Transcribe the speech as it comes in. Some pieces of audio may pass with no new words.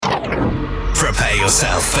Prepare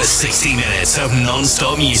yourself for 60 minutes of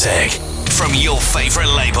non-stop music from your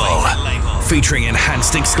favorite label, featuring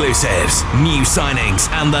enhanced exclusives, new signings,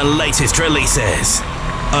 and the latest releases,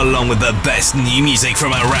 along with the best new music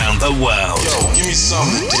from around the world. Yo, give me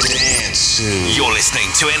something to dance to. You're listening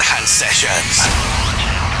to Enhanced Sessions.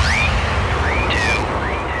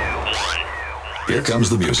 Here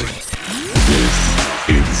comes the music. This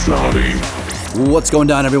is Savi. What's going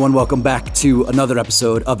down, everyone? Welcome back to another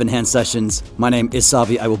episode of Enhanced Sessions. My name is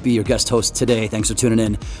Savi. I will be your guest host today. Thanks for tuning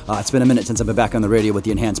in. It's been a minute since I've been back on the radio with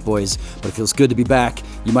the Enhanced Boys, but it feels good to be back.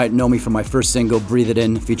 You might know me from my first single, Breathe It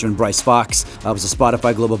In, featuring Bryce Fox. I was a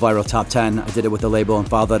Spotify Global Viral Top 10. I did it with the label and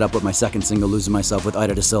followed that up with my second single, Losing Myself, with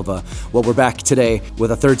Ida Da Silva. Well, we're back today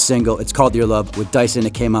with a third single. It's called Your Love with Dyson.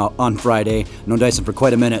 It came out on Friday. Known Dyson for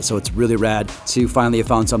quite a minute, so it's really rad to finally have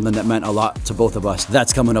found something that meant a lot to both of us.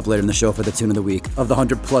 That's coming up later in the show for the tune of the week. Of the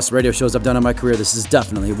 100+ radio shows I've done in my career, this is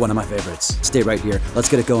definitely one of my favorites. Stay right here. Let's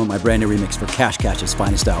get it going. My brand new remix for Cash Cash's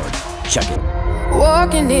Finest Hour. Check it.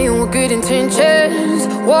 Walking in with good intentions,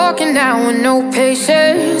 walking out with no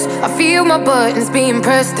patience. I feel my buttons being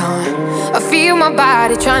pressed on. I feel my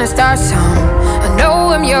body trying to start some. I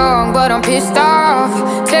know I'm young, but I'm pissed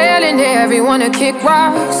off, telling everyone to kick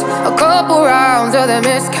rocks. A couple rounds of the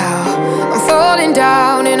mezcal, I'm falling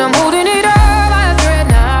down and I'm holding it up.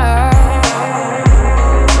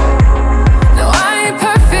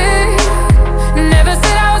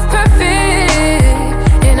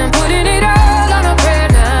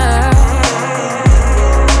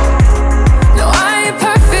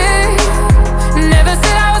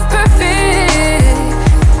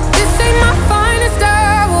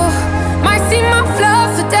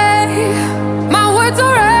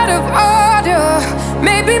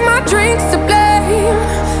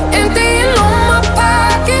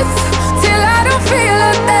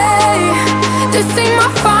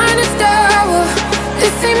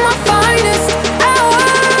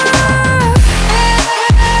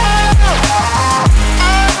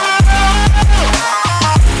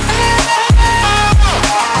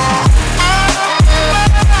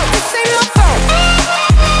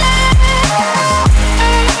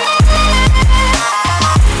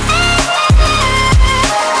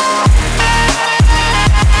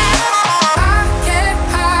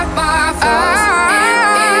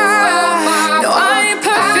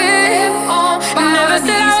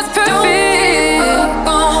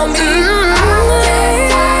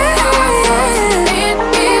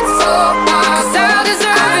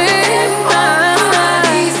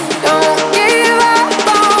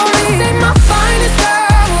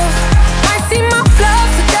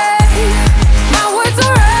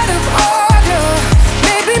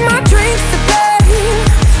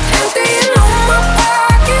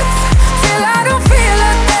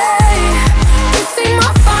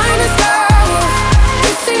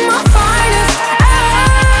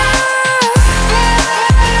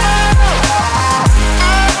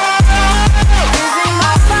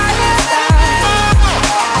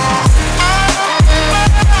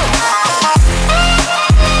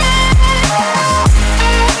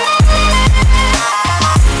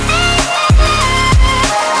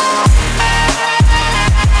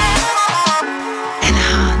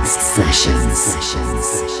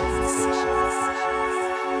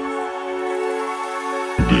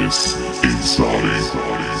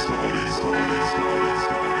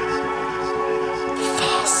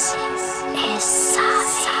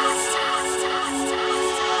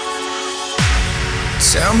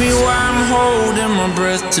 Tell me why I'm holding my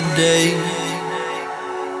breath today.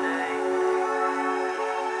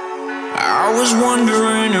 I was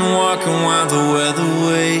wondering and walking while the weather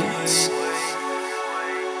waits.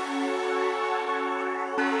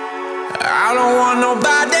 I don't want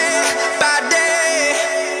nobody,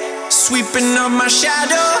 sweeping up my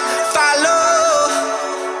shadow, follow,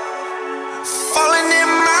 falling in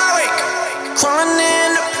my wake, crawling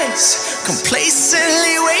into place,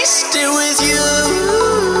 complacently wasted with you.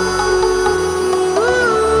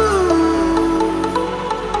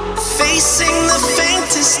 Facing the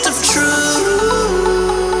faintest of truth.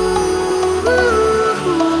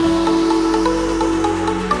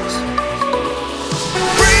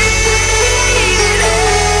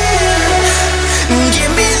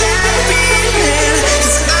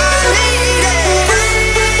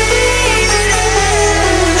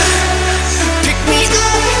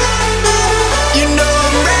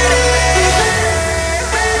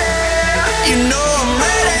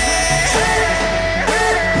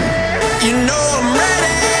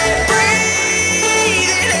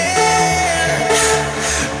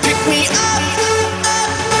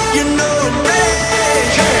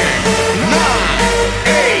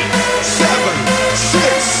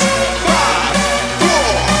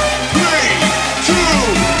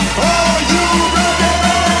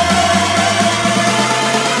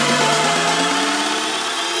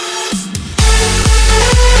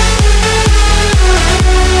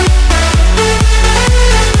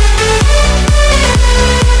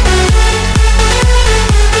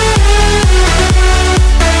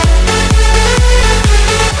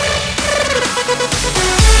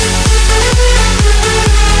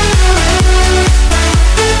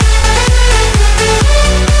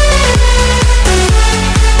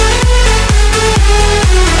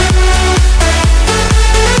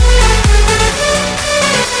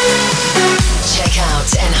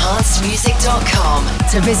 enhancemusic.com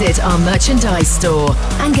to visit our merchandise store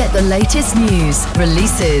and get the latest news,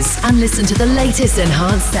 releases, and listen to the latest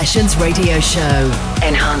Enhanced Sessions radio show.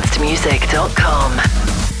 enhancedmusic.com.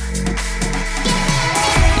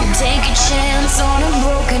 You take a chance on a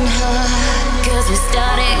broken heart, 'cause we're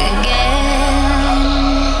starting again.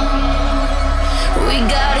 We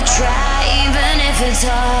gotta try, even if it's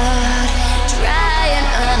hard. Try and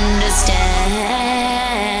understand.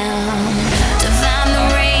 To find the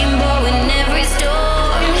rainbow in every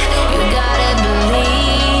storm, you gotta believe.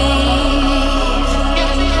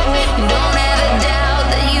 Don't ever doubt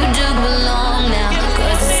that you do belong now,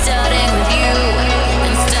 'cause it's starting with you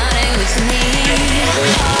and starting with me.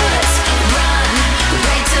 Hearts run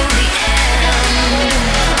right till the end,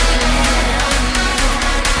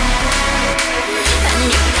 and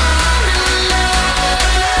you're gonna love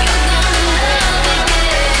again.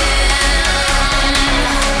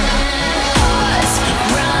 Hearts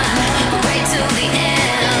run right till the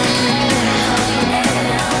end,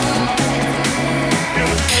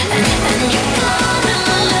 and you're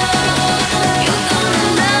gonna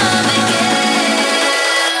love again.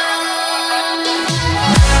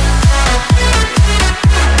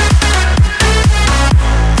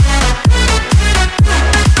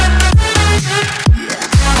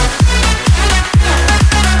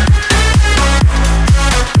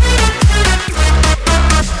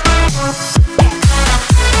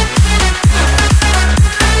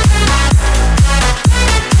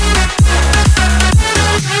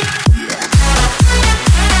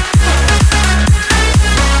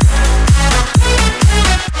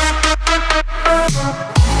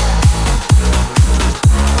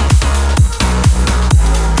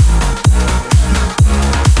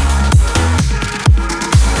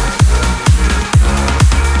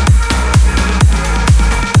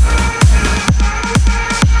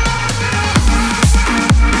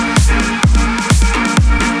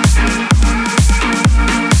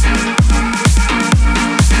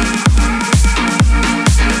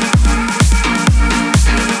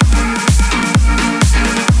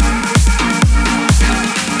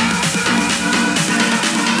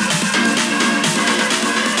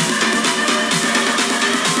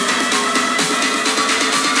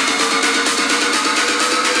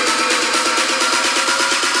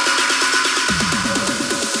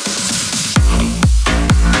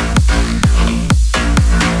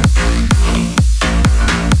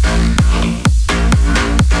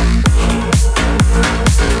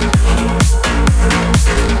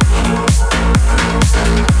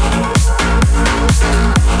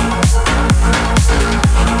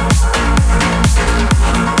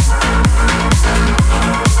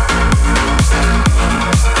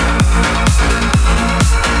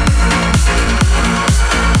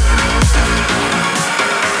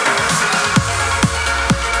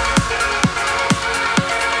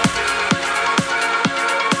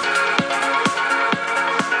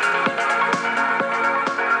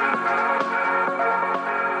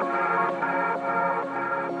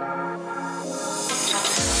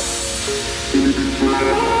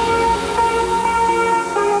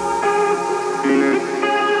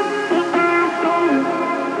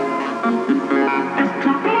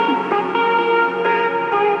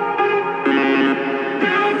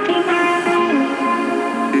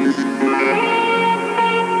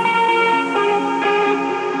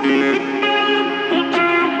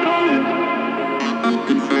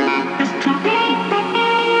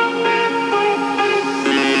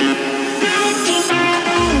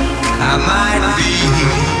 I might be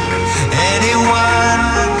anyone,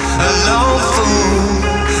 a lone fool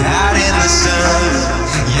out in the sun.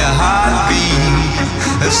 Your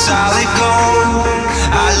heartbeat of solid gold.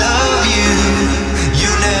 I love you, you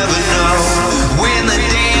never know. When the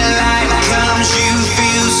daylight comes, you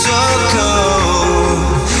feel so cold.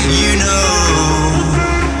 You know,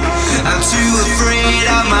 I'm too afraid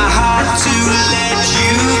of my heart to let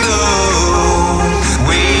you go.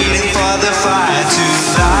 Waiting for the fire to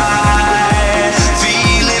light,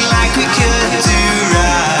 feeling like we could do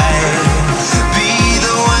right. Be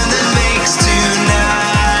the one that makes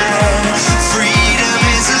tonight. Freedom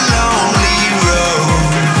is a lonely road.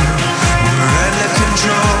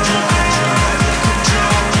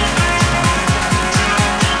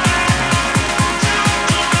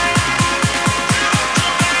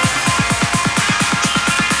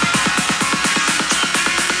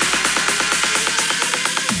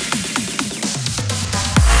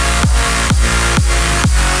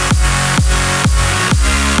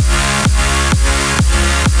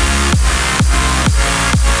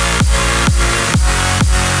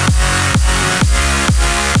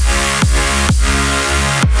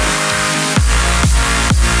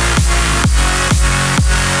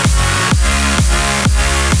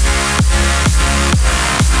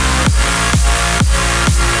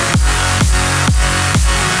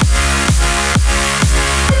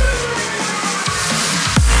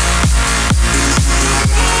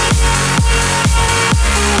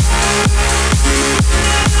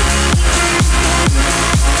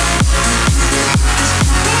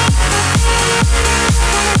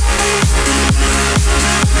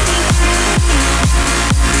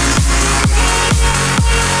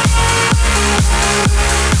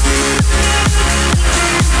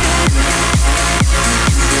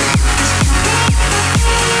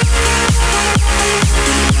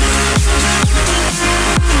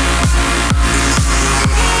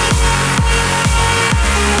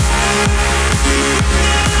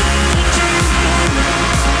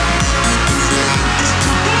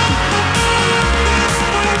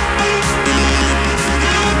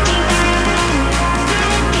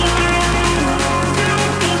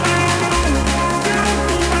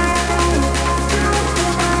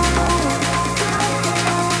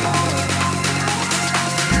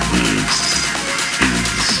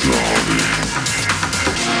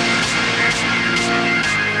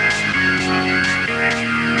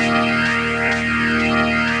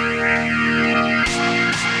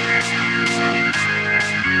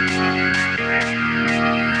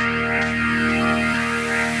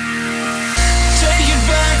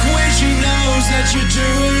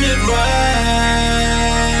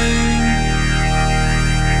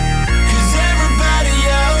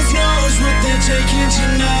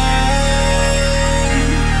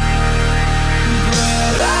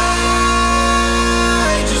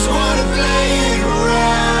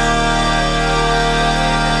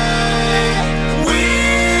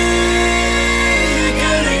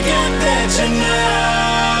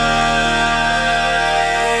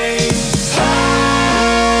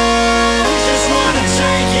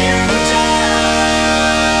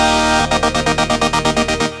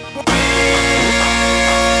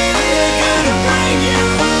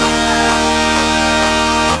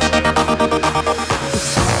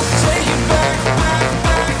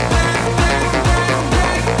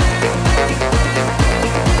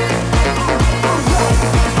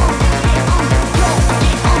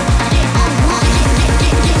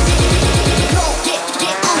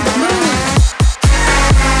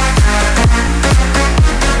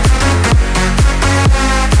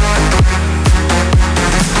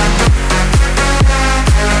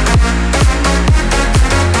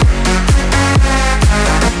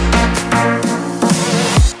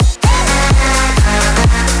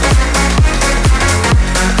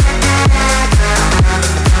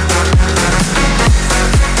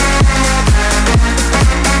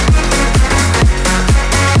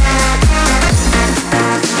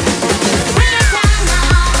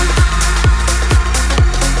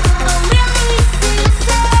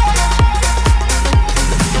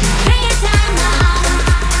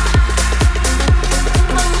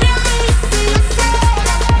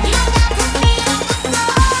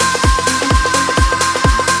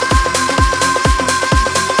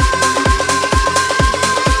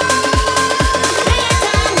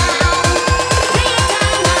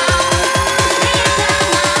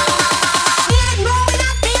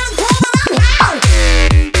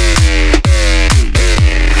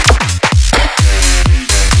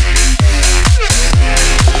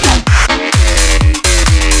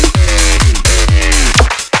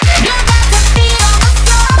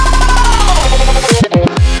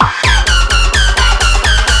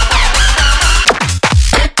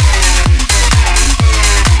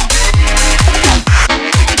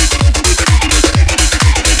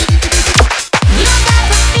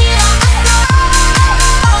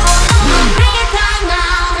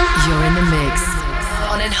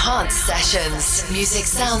 on Enhanced Sessions. Music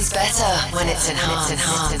sounds better when it's enhanced.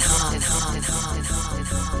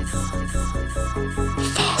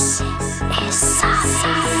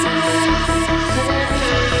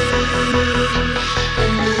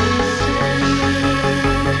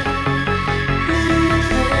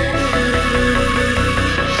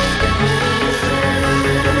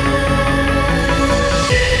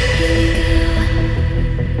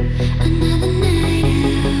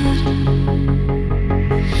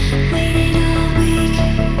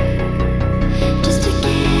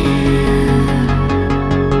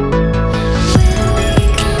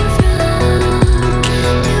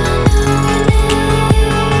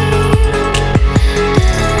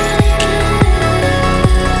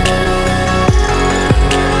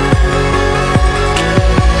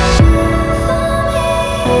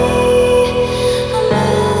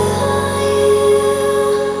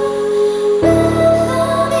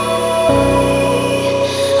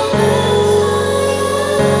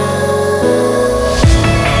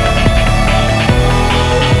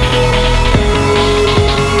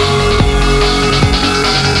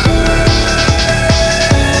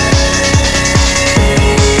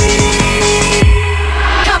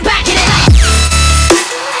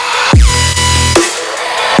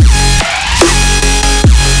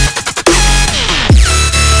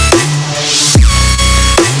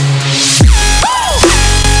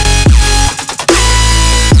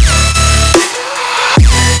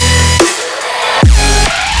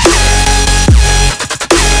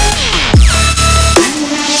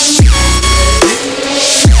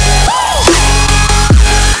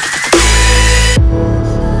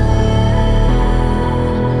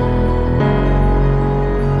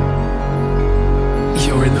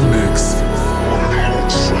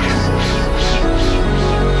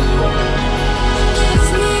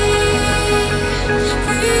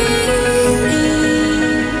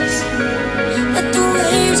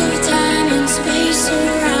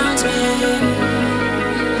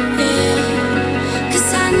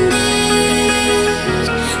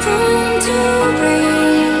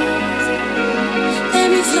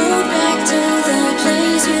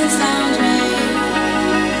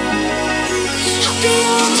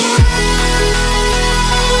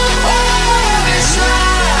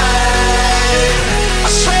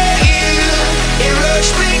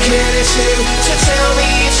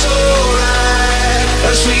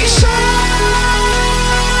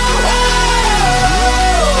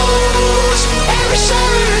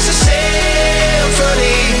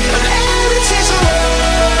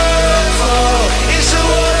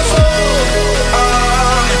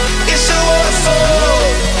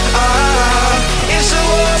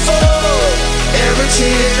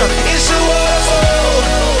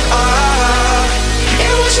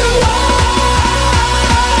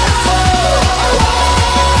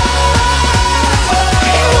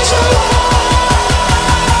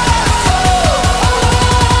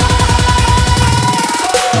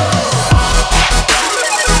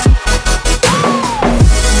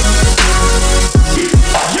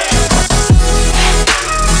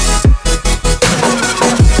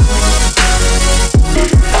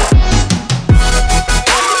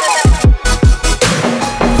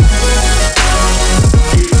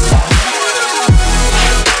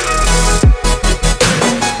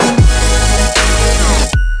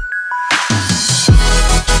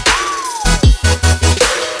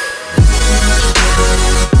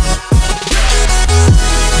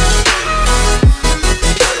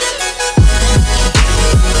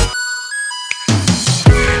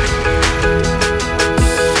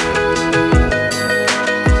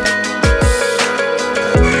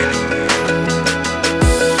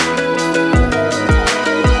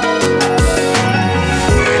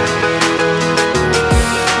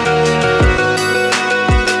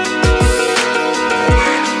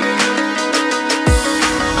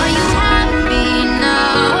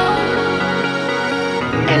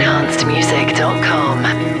 enhancedmusic.com.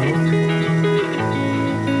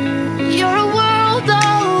 You're a world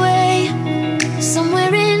away,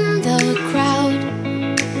 somewhere in the crowd,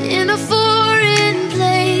 in a foreign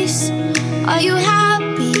place. Are you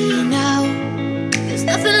happy now? There's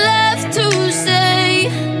nothing left to say,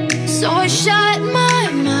 so I shut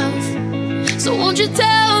my mouth. So won't you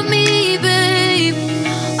tell me, babe,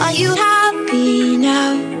 are you happy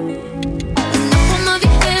now?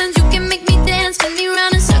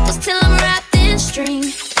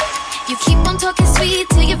 You keep on talking sweet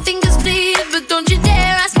till your fingers bleed, but don't you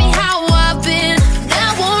dare ask me how I've been.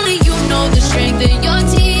 Now only you know the strength of your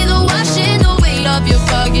teeth are washing the weight of your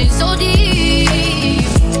pocket so deep.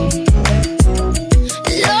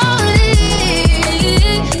 Lonely,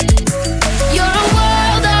 you're a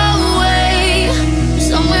world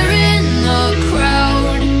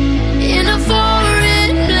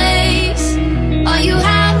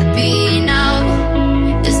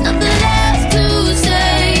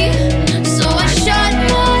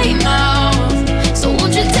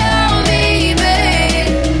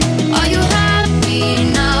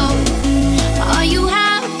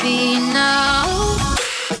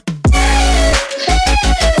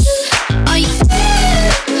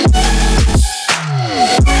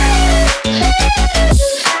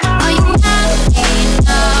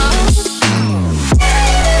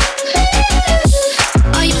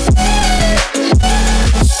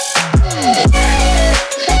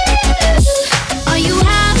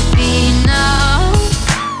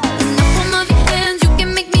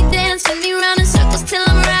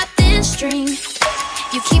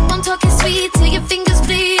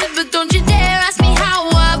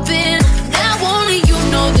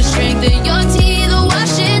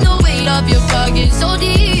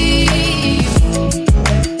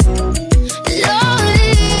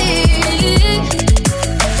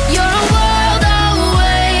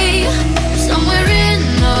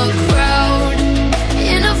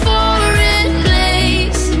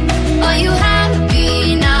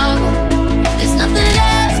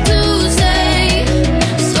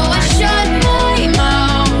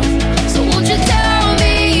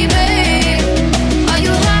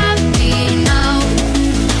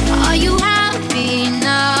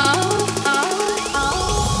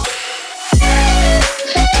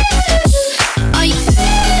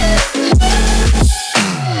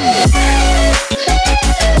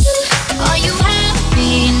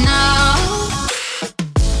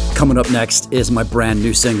Coming up next is my brand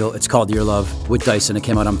new single. It's called Your Love with Dyson. It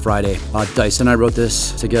came out on Friday. Dyson and I wrote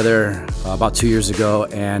this together about 2 years ago,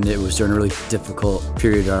 and it was during a really difficult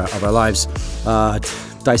period of our lives.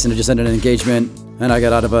 Dyson had just ended an engagement, and I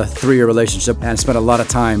got out of a 3-year relationship and spent a lot of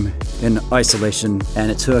time in isolation.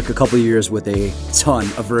 And it took a couple of years with a ton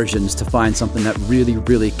of versions to find something that really,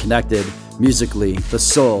 really connected musically, the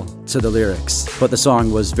soul to the lyrics. But the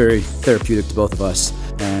song was very therapeutic to both of us,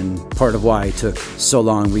 and part of why it took so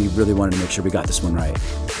long, we really wanted to make sure we got this one right.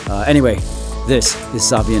 Anyway, this is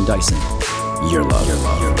Savi and Dyson. Your Love. Your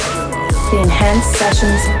Love. Your Love. Your Love. The Enhanced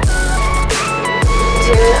Sessions.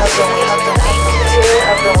 Tune of the week. Tune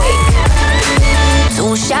of the week.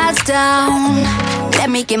 2 shots down. Let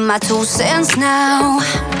me get my 2 cents now.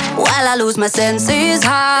 While I lose my senses,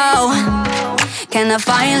 how can I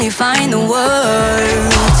finally find the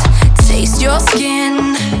words? Taste your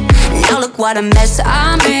skin. Now look what a mess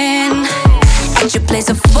I'm in. At your place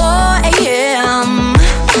at 4 a.m.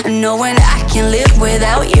 Knowing I can't live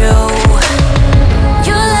without you.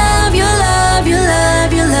 Your love, your love, your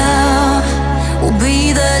love, your love will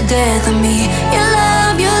be the death of me. Your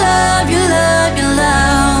love, your love, your love, your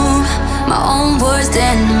love, my own worst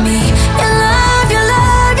enemy. Your love, your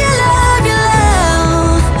love, your love, your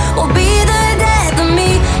love will be the death of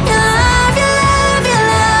me. Your love, your love, your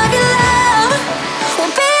love, your love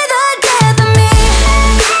will be the death of me.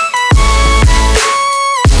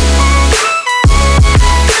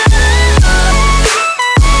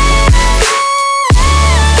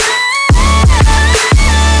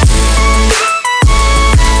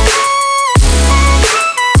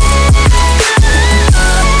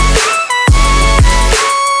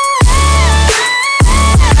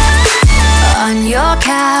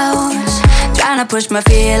 Push my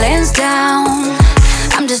feelings down.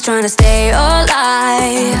 I'm just trying to stay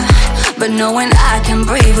alive, but knowing I can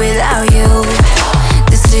breathe without you.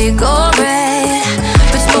 The cigarette,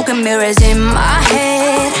 but smoking mirrors in my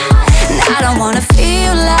head. And I don't wanna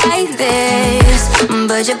feel like this,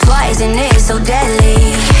 but your poison is so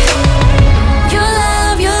deadly. Your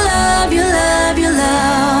love, your love, your love, your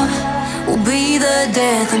love will be the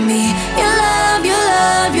death of me. Your love, your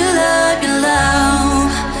love, your love, your love,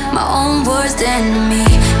 my own worst enemy.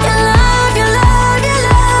 Your love, your love, your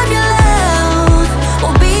love, your love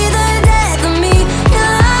will be the death of me. Your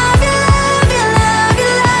love, your love, your love,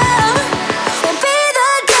 your love will be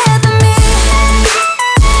the death of me.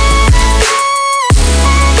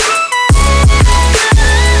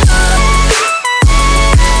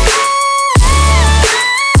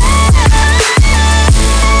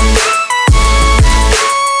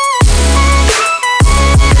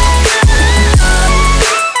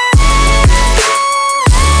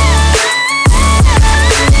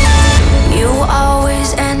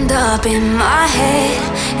 In my head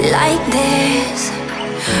like this,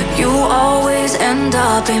 you always end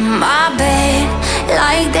up in my bed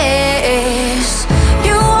like this.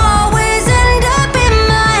 You always end up in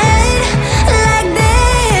my head like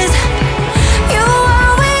this. You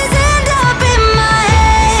always end up in my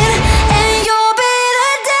head, and you'll be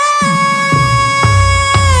the death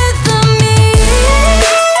of me.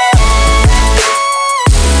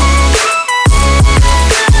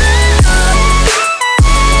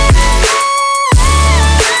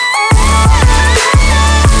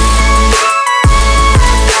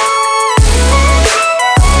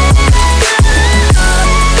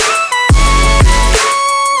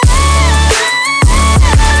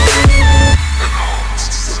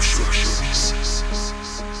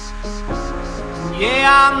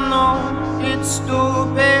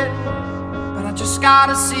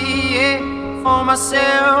 Gotta see it for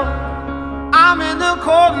myself. I'm in the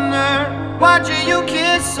corner watching you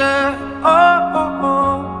kiss her. Oh, oh,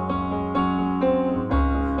 oh.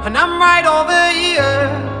 And I'm right over here.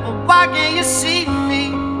 Why can't you see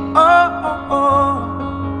me? Oh, oh, oh.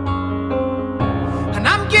 And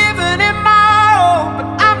I'm giving it my all, but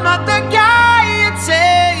I'm not the guy you're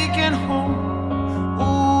taking home.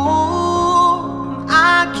 Ooh,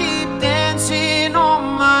 I keep dancing on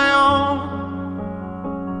my own.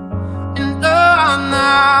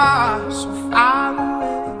 Now, so far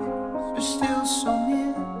away, but still so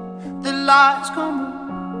near. The lights come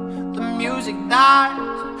on, the music dies,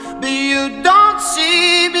 but you don't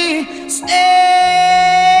see me standing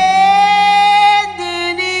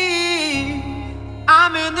here.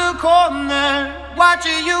 I'm in the corner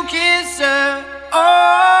watching you kiss her. Oh,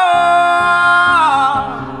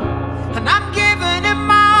 and I'm giving it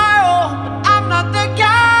my all, but I'm not the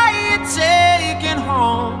guy you're taking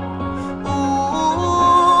home.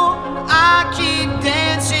 I keep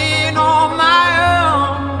dancing on my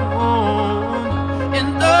own in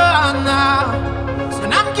the night,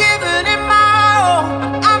 and I'm giving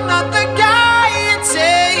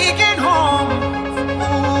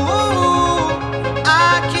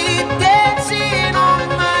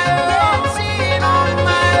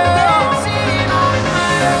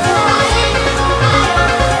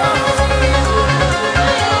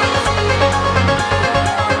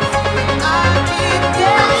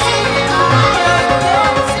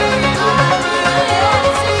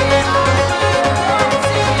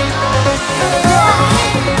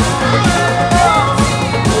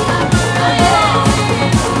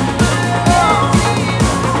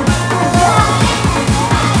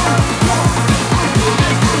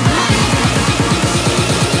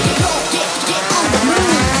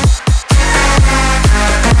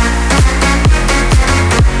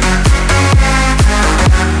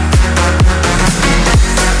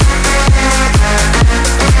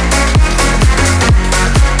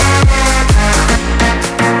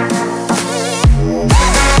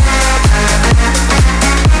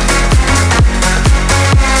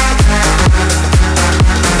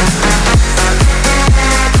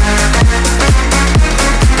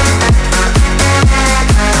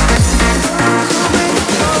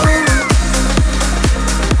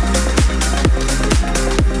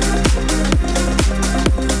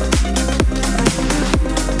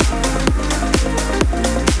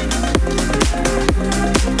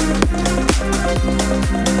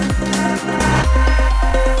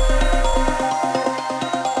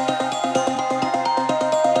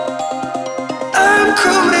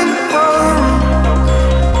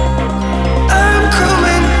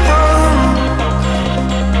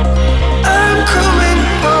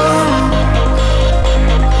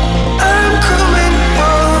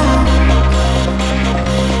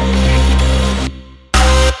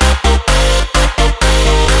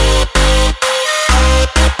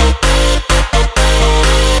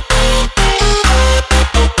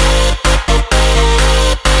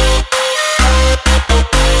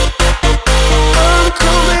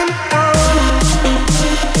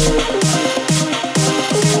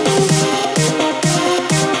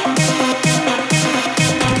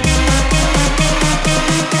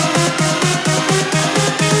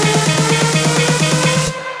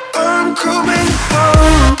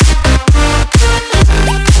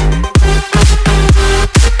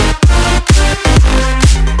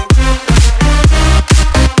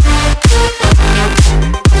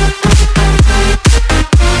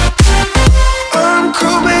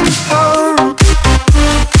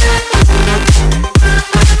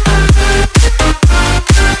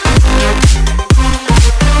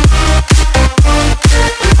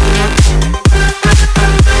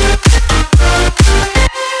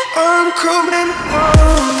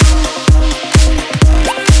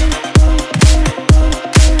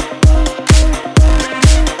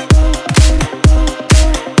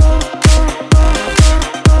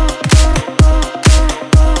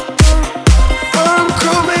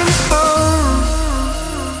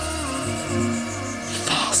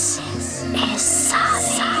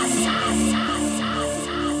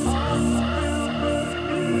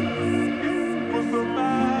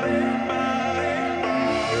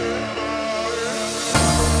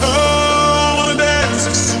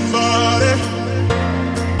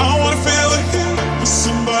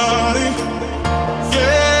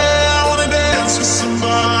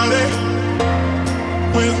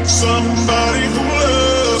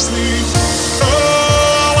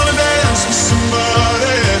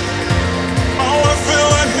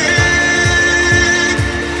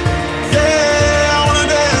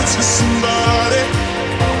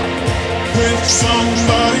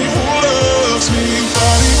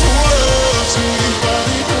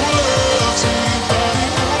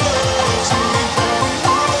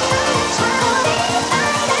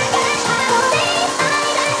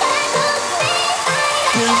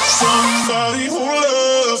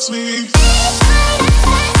loves me.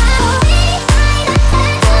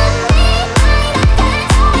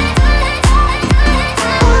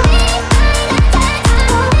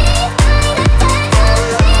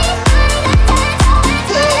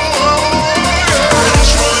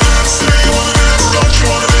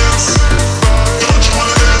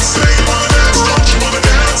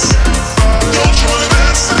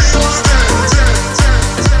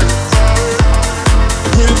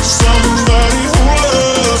 Somebody who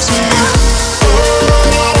loves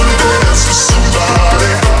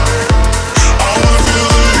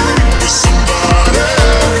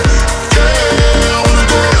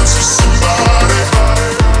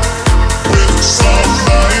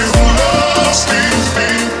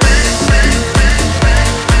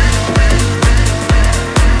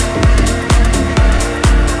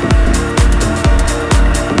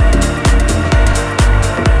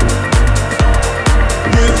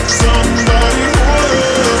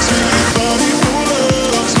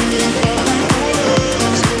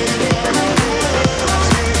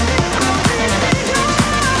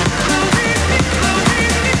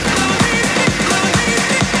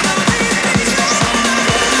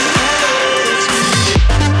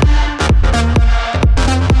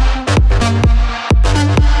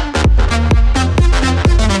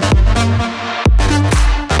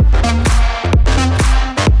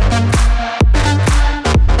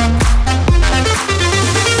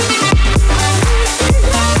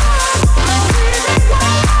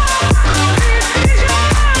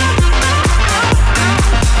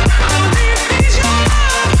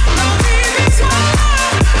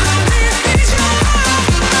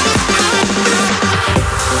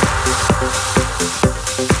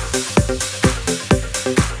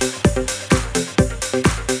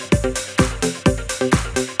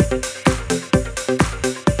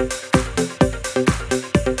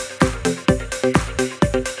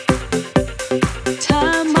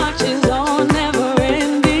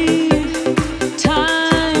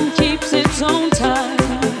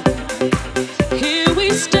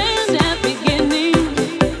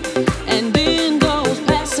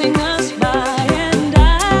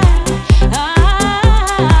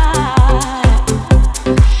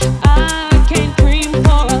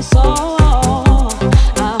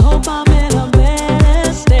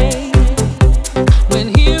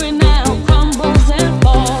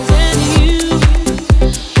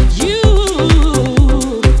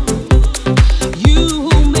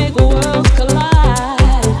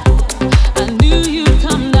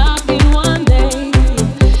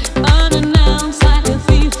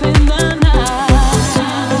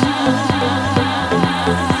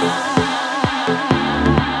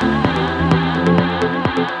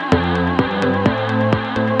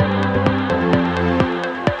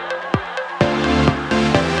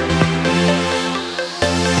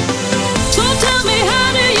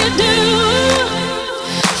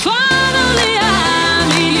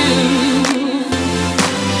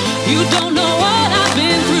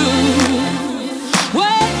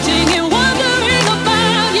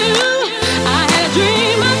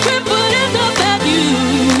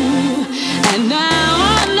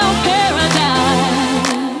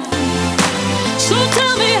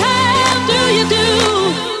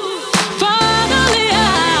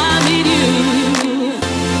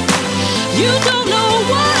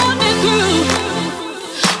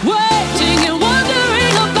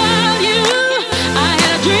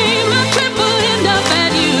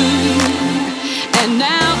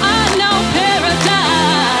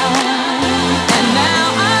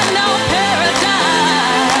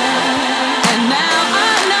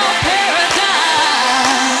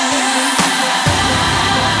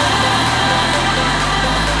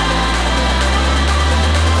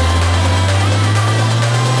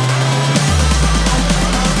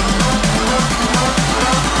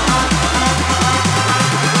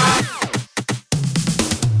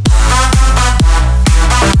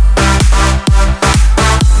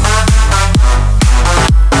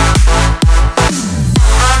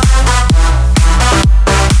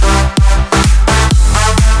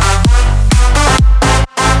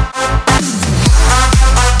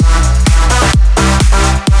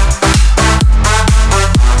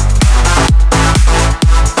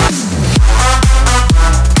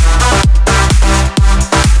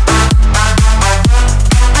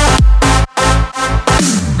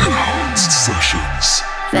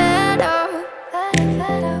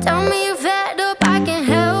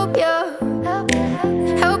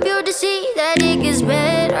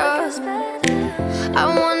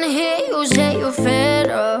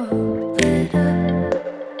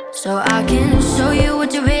So I can show you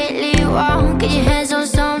what you really want. Get your hands on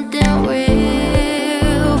something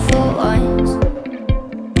real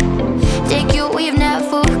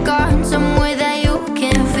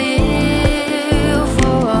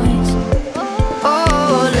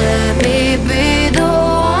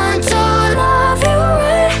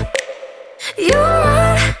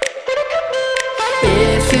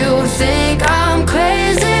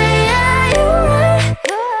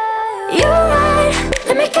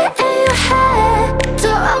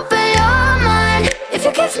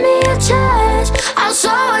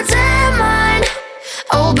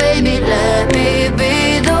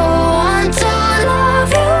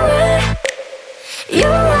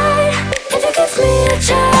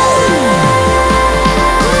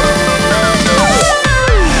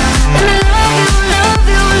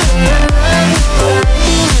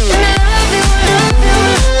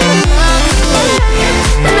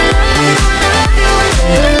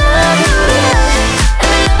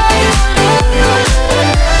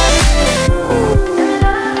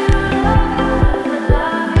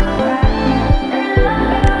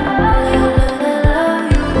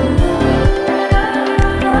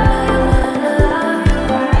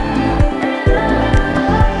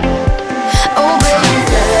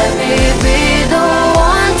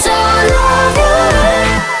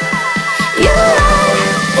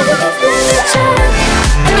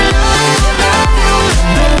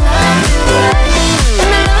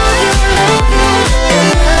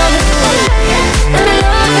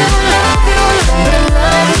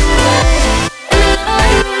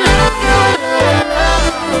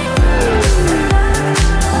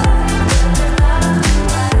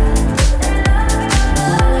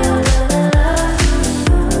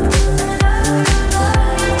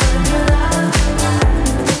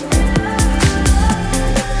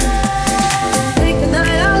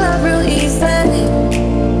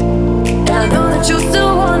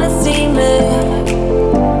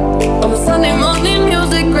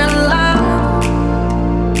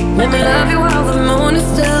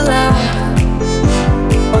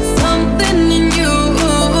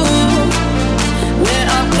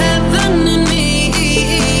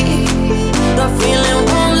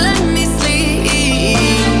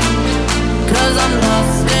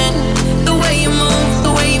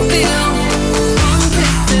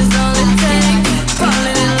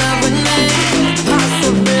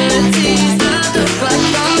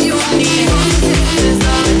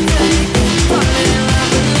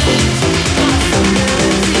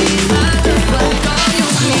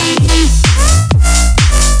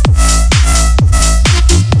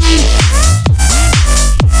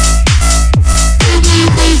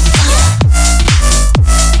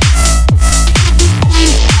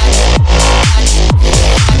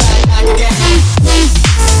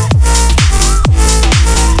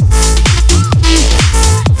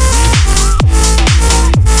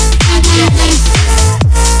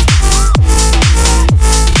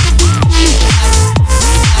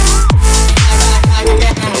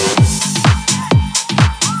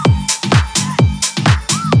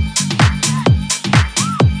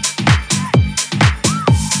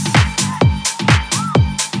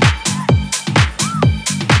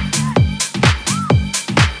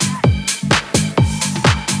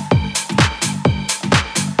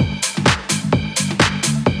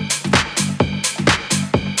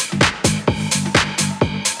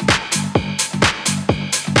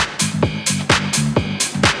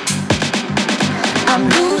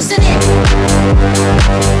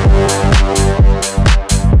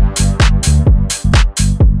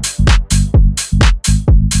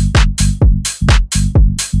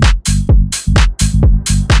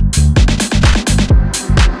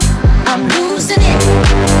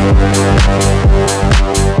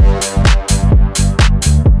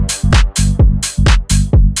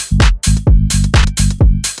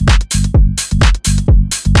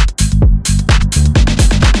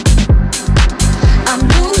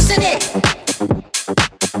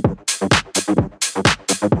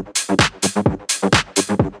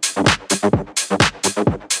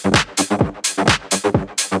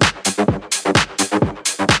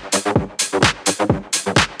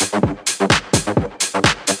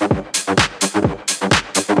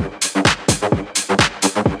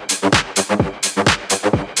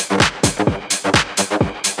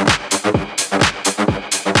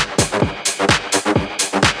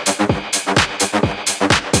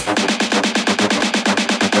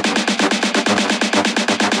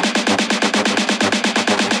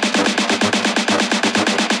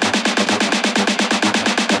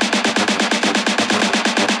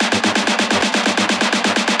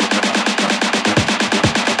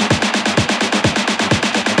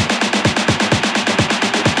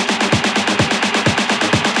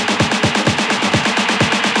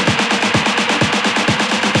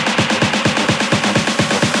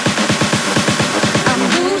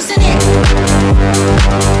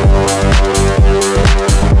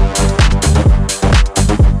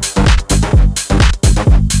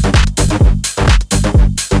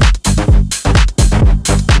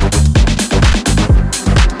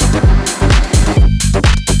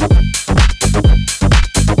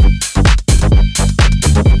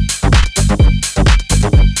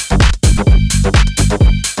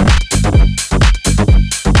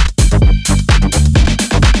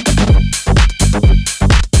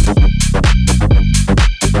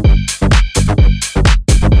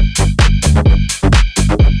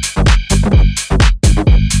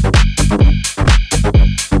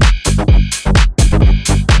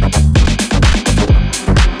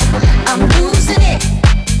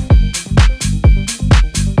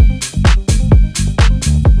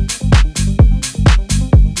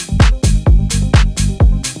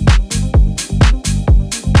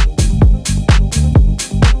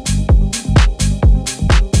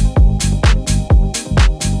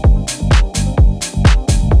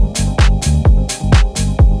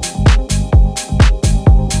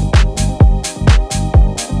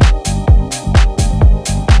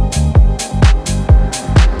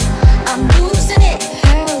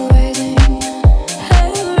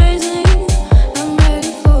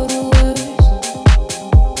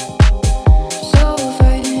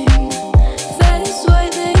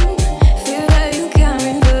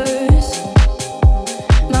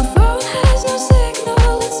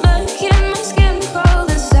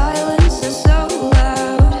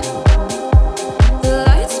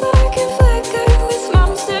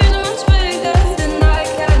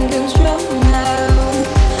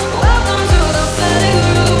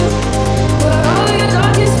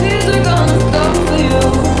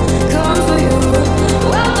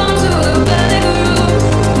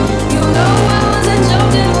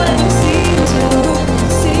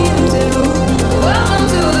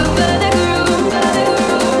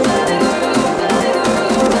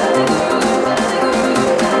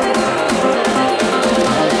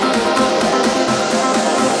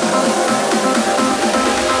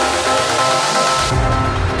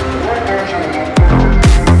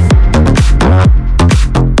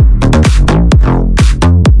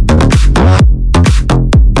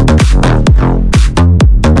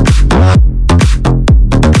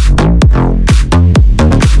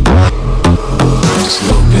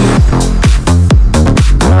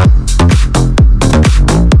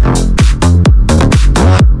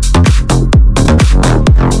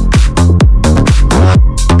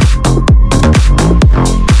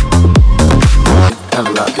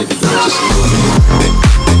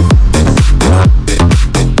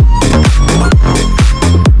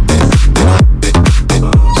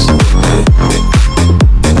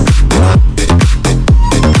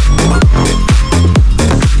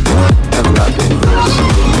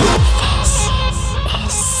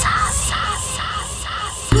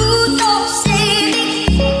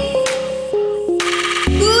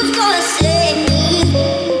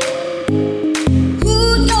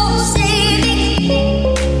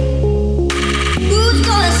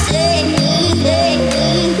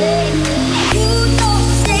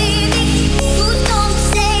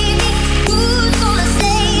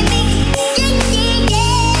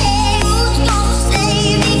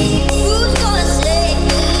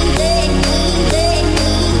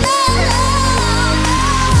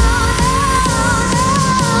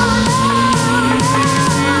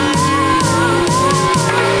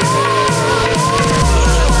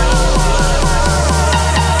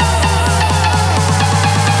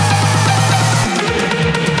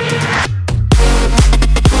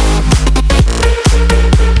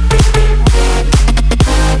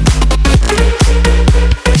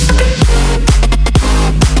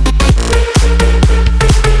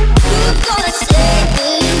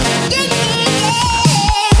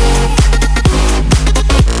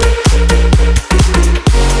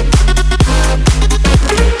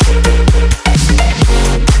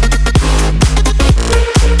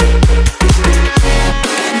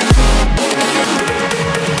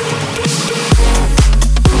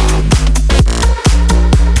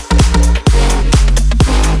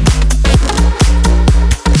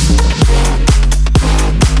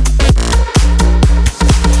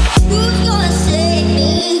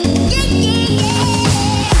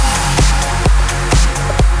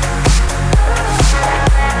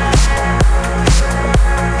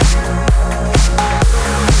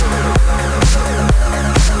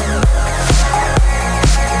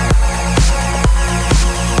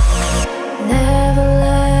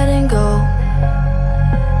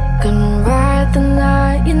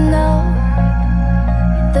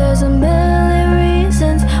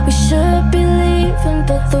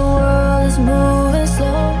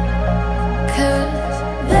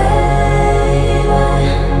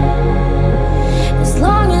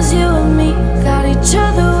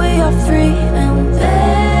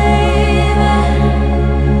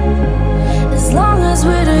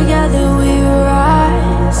together we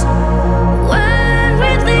rise. When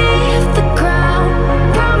we leave the ground,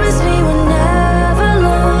 promise me we're never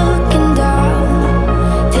looking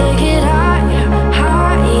down. Take it higher,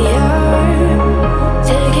 higher.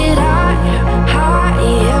 Take it higher,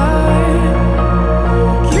 higher.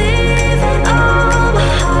 Leave it all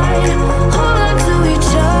behind. Hold on to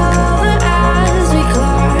each other as we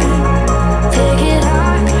climb. Take it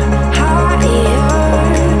higher, higher.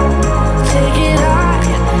 Take it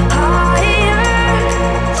higher, higher.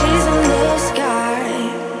 Chasing the sky.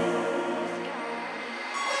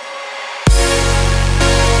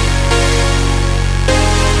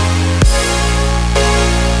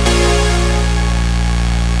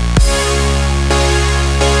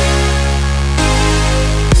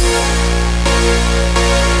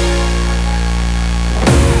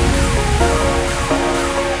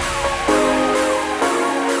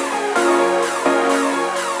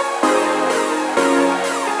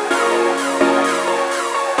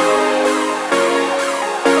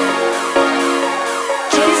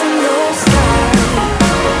 Chasing the sky.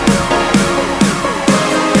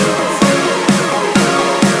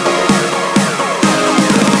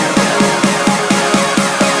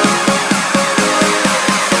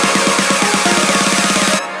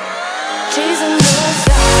 Chasing the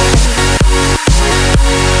sky.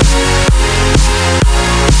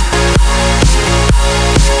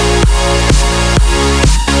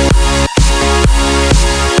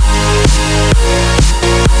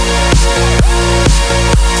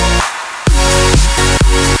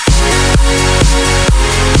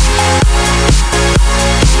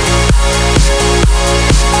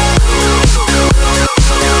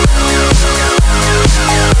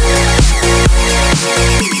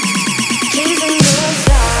 Chasing the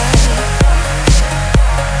sky.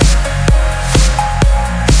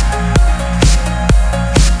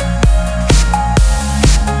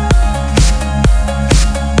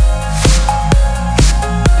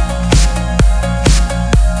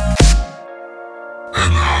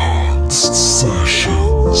 Enhanced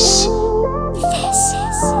Sessions.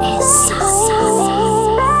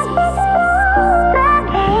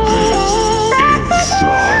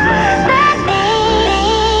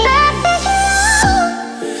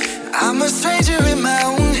 I'm a stranger in my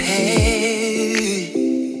own head.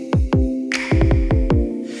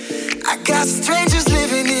 I got strangers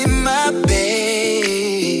living in my bed.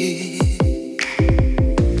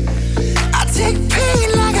 I take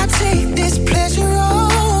pain like I take this pleasure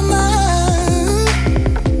all mine.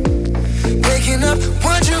 Waking up,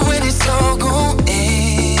 wondering when it's all gonna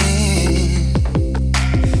end.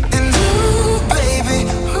 And ooh, baby,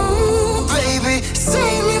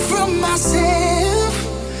 save me from myself.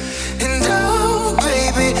 And oh,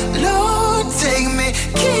 baby, Lord, take me,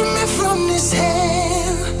 keep me from this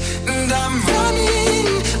hell. And I'm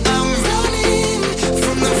running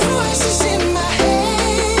from the voices in my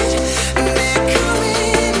head. And they're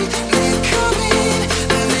coming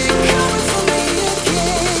for me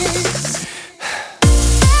again.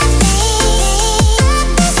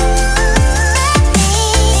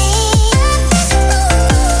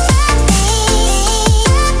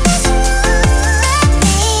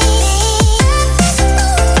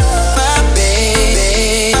 My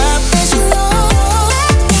baby, I miss you all.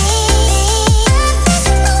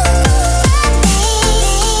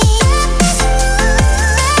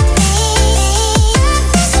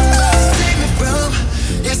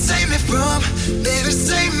 Baby,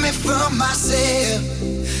 save me from myself.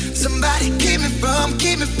 Somebody keep me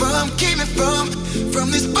from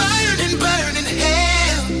this burning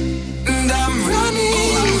hell. And I'm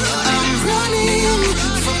running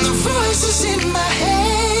from the voices in my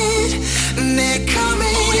head. And they're coming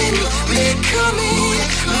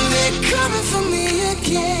for me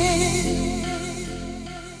again.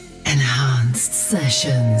 Enhanced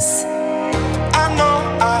Sessions. I know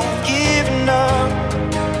I've given up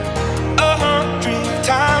 100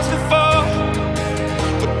 times before,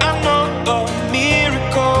 but I know a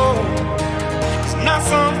miracle is not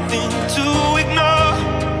something to ignore.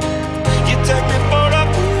 You take me for a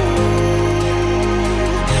fool.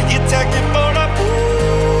 You take me for a fool.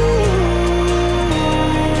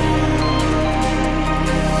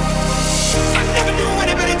 I never knew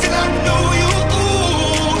anybody till I knew you.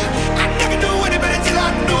 I never knew anybody till I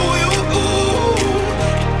knew you.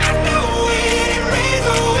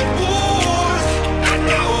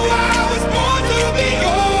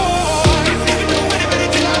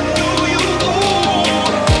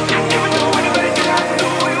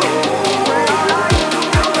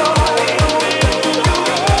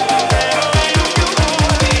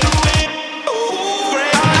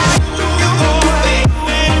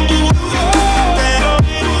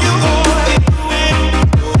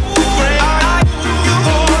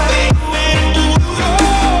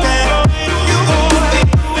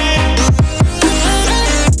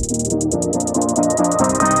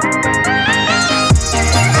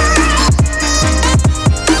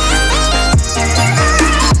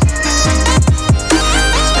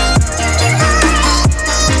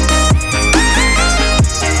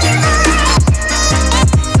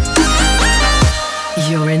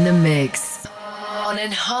 on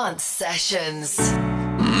Enhanced Sessions.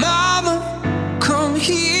 Mama, come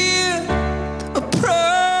here,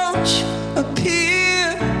 approach,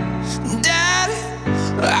 appear. Daddy,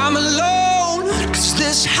 I'm alone, 'cause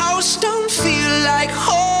this house don't feel like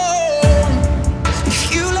home.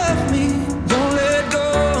 If you love me, don't let go.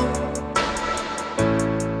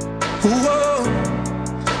 Whoa.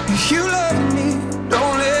 If you love me,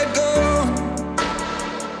 don't let go.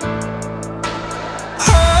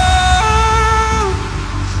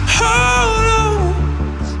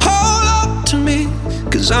 Hold on to me,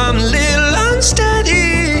 'cause I'm a little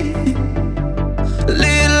unsteady, a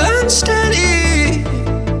little unsteady.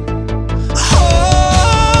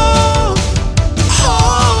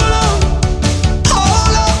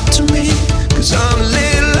 Hold on to me, 'cause I'm a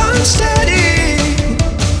little unsteady,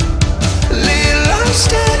 a little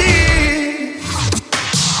unsteady.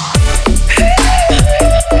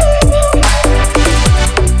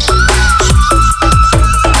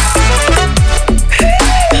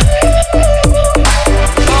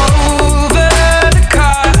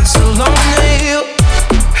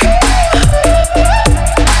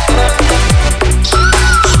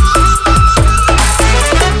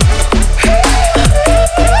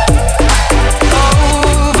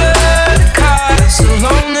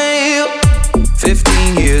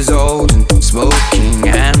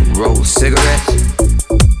 Cigarettes,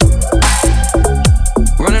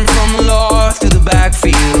 running from the law through the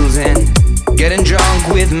backfields and getting drunk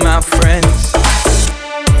with my friends.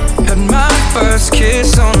 Had my first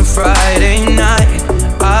kiss on a Friday night.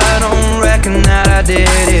 I don't reckon that I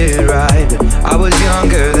did it right, but I was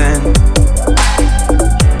younger then.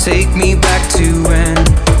 Take me back to when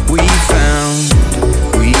we found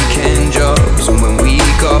weekend jobs, and when we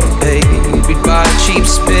got paid, we'd buy cheap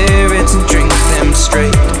spirits and drink them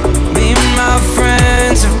straight. Me and my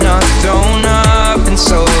friends have not thrown up in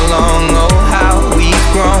so long. Oh, how we've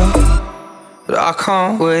grown, but I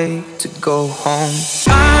can't wait to go home.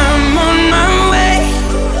 I'm on my way,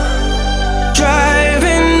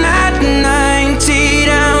 driving at 90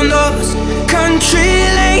 down those country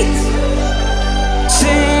lanes,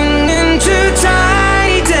 singing to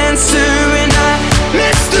Tiny Dancer, and I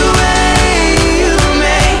miss the way you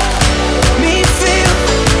make me feel.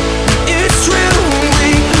 It's real.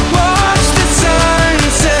 We watch the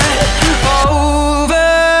sunset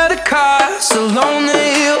over the castle on the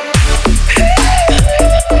hill.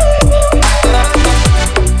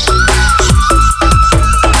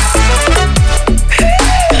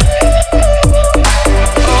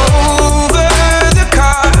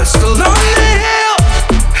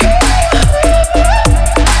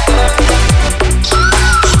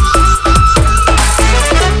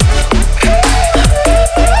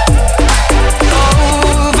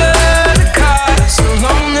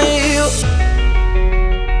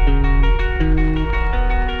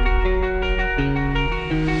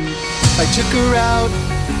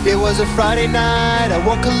 It was a Friday night, I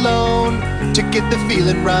woke alone to get the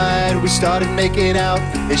feeling right. We started making out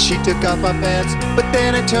and she took off my pants, but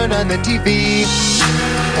then I turned on the TV,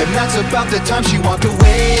 and that's about the time she walked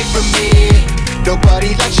away from me.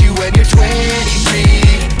 Nobody likes you when you're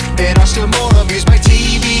 23, and I still more amuse my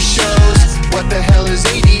TV shows. What the hell is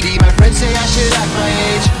ADD? My friends say I should act my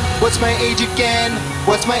age. What's my age again?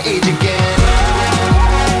 What's my age again?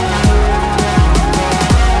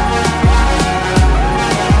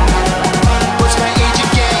 What's my age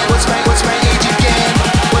again? What's my age again?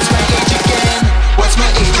 What's my age again? What's my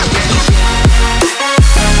age again?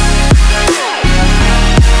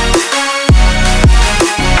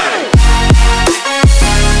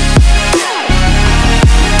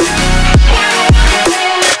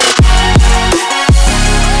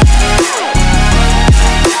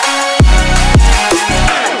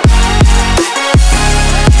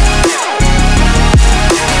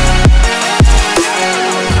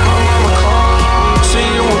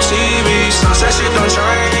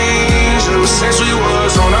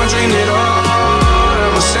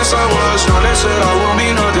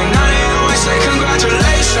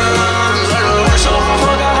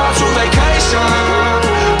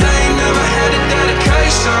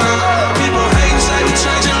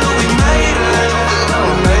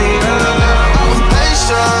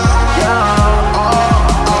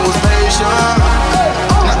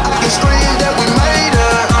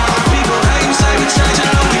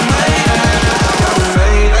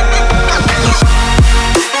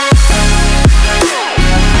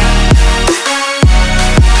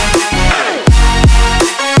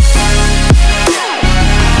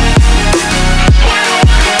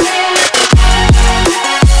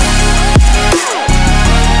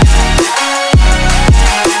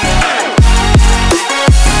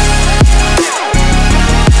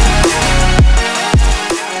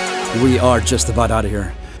 are just about out of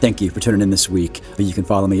here. Thank you for tuning in this week. You can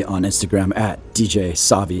follow me on Instagram at DJ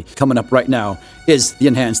Savi. Coming up right now is the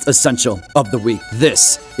Enhanced Essential of the Week.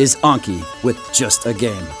 This is Anki with Just a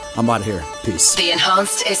Game. I'm out of here. Peace. The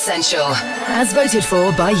Enhanced Essential, as voted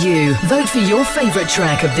for by you. Vote for your favorite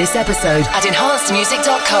track of this episode at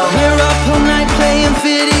enhancedmusic.com. We're up all night playing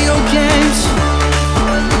video games.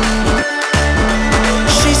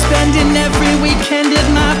 She's spending every weekend at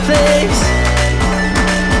my place.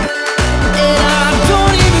 And I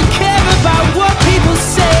don't even care about what people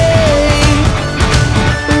say.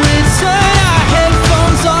 We turn our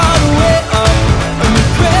headphones all the way up and we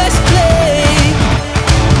press play.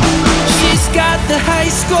 She's got the high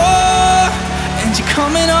score and you're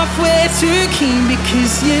coming off way too keen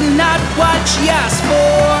because you're not what she asked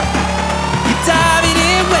for. You're diving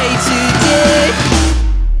in way too deep.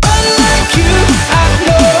 Unlike you, I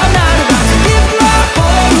know I'm not about to give my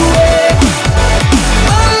heart away.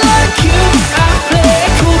 Unlike you, I play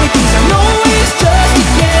it cool because I know it's just a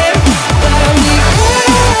game. But I need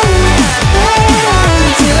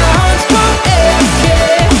till our hearts go AFK.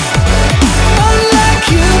 Unlike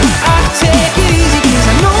you, I take it easy because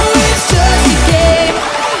I know it's just a game.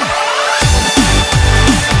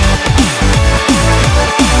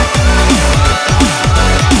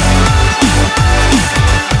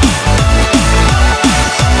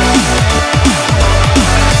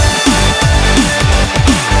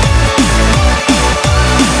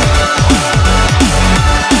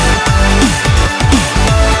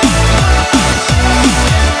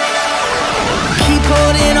 Keep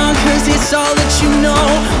holding on 'cause it's all that you know.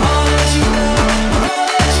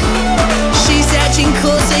 She's edging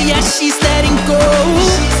closer, yeah, she's letting go.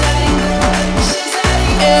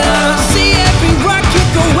 And I see every rocket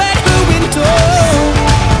go at her window.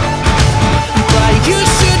 But you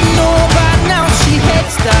should know by now she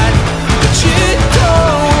hates that, but you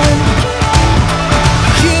don't.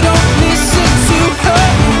 You don't listen to her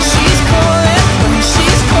when she's calling, when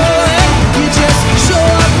she's calling. You just show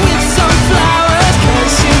up with some flowers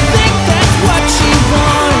 'cause you think that's what she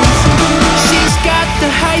wants. She's got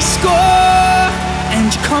the high score and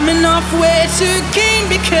you're coming off way too keen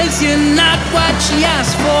because you're not what she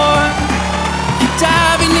asked for. You're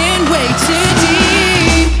diving in way too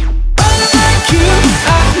deep. Unlike you,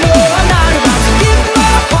 I know I'm not about to give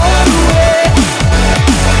my heart away.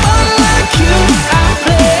 Unlike you, I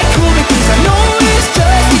play it cool because I know it's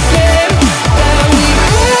just a game. That we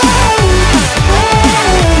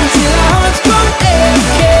till our hearts go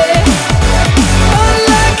AFK.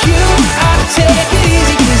 Unlike you, I take it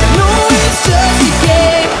easy because I know it's just a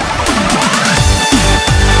game.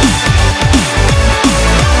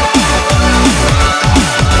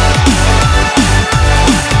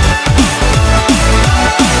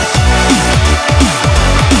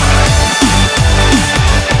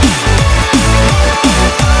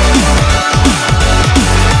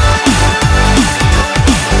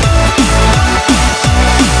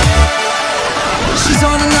 She's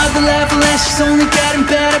on another level and she's only getting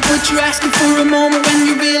better. But you're asking for a moment when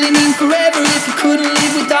you really mean forever. If you couldn't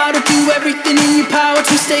live without her, do everything in your power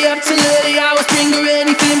to stay up till early hours. Bring her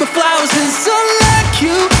anything but flowers. And so like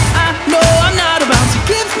you, I know I'm not about to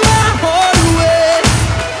give my heart away.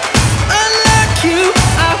 Unlike you,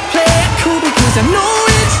 I play it cool because I know